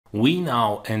We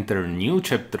now enter a new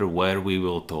chapter where we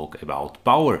will talk about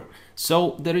power.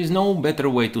 So there is no better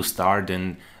way to start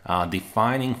than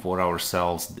defining for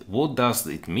ourselves what does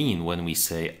it mean when we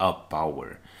say a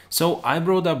power. So I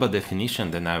brought up a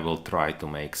definition, then I will try to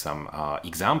make some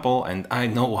example, and I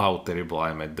know how terrible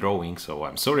I'm at drawing, so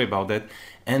I'm sorry about that.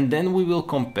 And then we will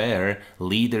compare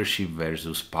leadership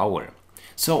versus power.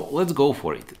 So let's go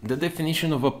for it. The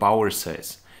definition of a power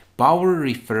says, power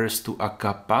refers to a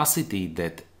capacity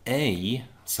that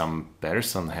some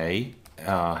person A,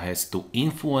 has to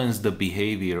influence the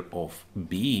behavior of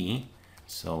B.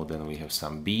 So then we have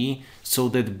some B, so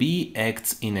that B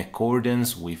acts in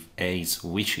accordance with A's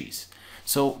wishes.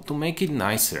 So to make it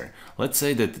nicer, let's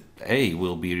say that A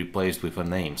will be replaced with a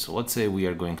name. So let's say we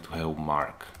are going to have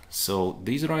Mark. So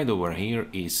this right over here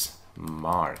is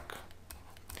Mark.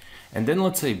 And then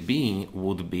let's say B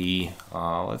would be,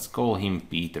 let's call him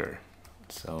Peter.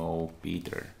 So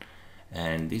Peter.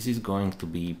 And this is going to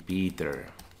be Peter.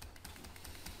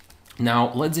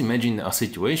 Now let's imagine a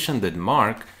situation that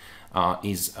Mark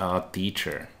is a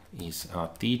teacher.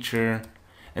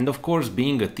 And of course,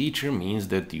 being a teacher means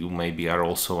that you maybe are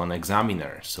also an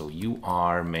examiner. So you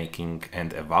are making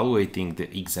and evaluating the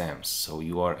exams. So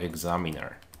you are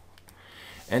examiner.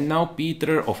 And now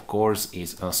Peter, of course,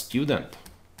 is a student.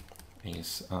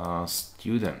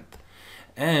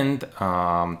 And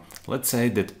let's say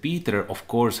that Peter, of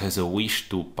course, has a wish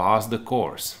to pass the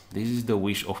course. This is the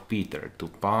wish of Peter, to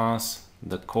pass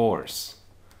the course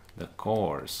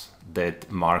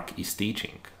that Mark is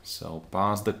teaching. So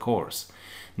pass the course.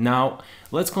 Now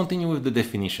let's continue with the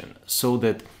definition. So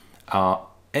that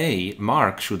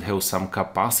Mark should have some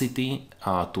capacity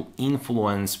to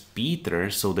influence Peter,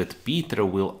 so that Peter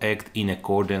will act in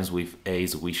accordance with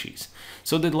A's wishes.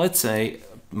 So that let's say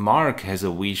Mark has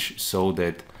a wish so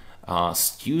that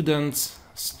students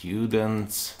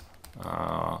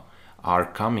are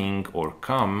coming or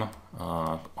come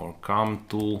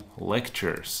to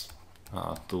lectures.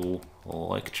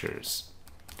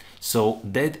 So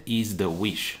that is the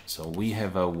wish. So we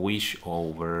have a wish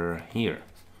over here.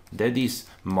 That is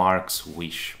Mark's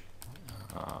wish.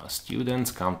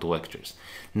 Students come to lectures.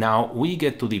 Now we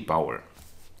get to the power.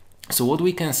 So what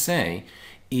we can say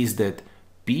is that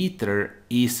Peter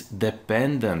is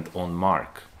dependent on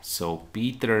Mark. So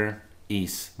Peter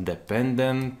is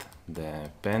dependent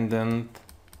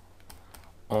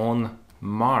on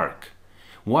Mark.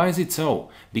 Why is it so?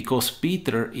 Because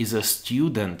Peter is a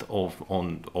student of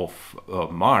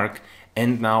Mark,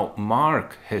 and now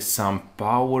Mark has some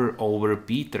power over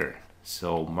Peter.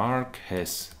 So Mark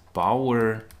has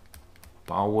power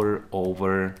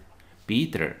over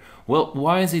Peter. Well,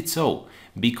 why is it so?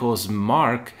 Because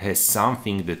Mark has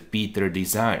something that Peter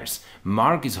desires.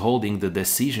 Mark is holding the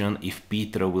decision if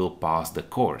Peter will pass the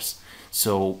course.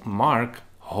 So Mark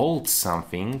holds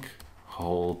something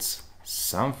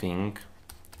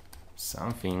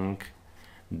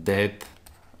that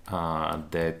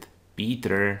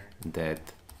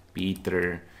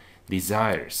Peter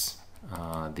desires.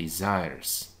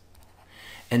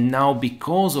 And now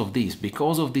because of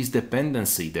this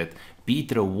dependency, that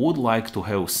Peter would like to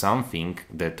have something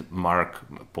that Mark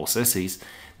possesses,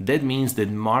 that means that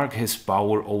Mark has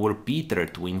power over Peter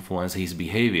to influence his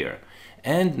behavior.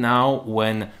 And now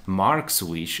when Mark's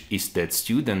wish is that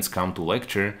students come to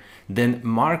lecture, then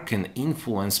Mark can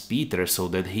influence Peter so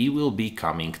that he will be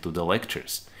coming to the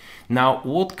lectures. Now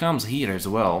what comes here as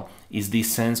well is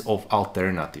this sense of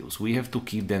alternatives. We have to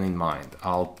keep that in mind.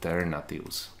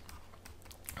 Alternatives.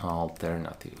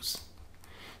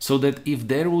 So that if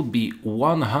there would be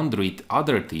 100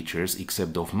 other teachers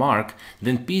except of Mark,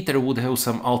 then Peter would have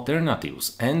some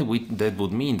alternatives, and that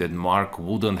would mean that Mark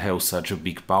wouldn't have such a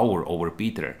big power over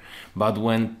Peter. But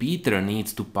when Peter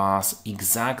needs to pass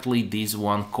exactly this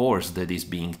one course that is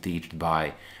being taught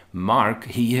by Mark,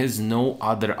 he has no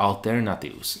other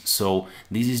alternatives. So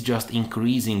this is just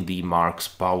increasing the Mark's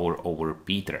power over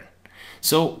Peter.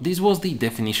 So this was the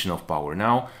definition of power.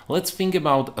 Now let's think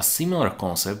about a similar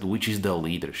concept, which is the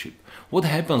leadership. What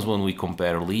happens when we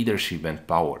compare leadership and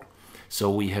power?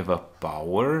 So we have a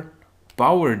power.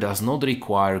 Power does not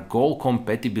require goal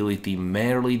compatibility,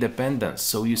 merely dependence.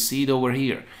 So you see it over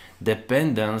here.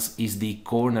 Dependence is the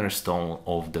cornerstone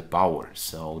of the power.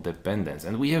 So dependence.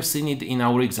 And we have seen it in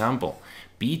our example.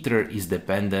 Peter is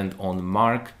dependent on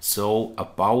Mark, so a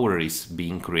power is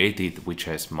being created which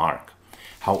has Mark.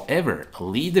 However,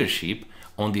 leadership,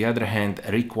 on the other hand,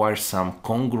 requires some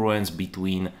congruence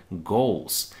between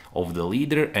goals of the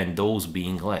leader and those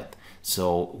being led.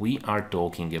 So we are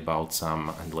talking about some,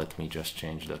 and let me just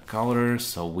change the color.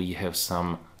 So we have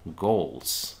some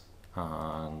goals.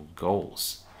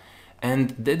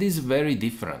 And that is very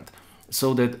different.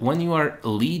 So that when you are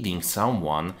leading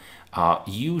someone,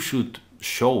 you should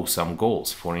show some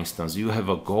goals. For instance, you have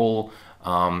a goal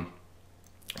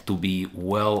to be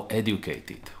well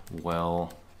educated.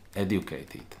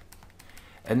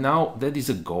 And now that is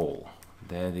a goal.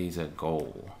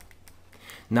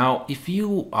 Now, if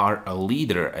you are a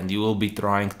leader and you will be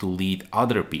trying to lead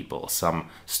other people, some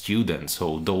students,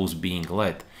 so those being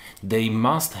led, they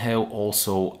must have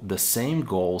also the same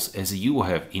goals as you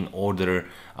have in order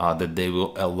that they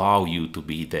will allow you to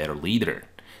be their leader.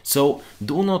 So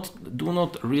do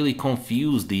not really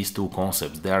confuse these two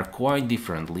concepts. They are quite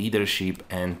different, leadership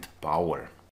and power.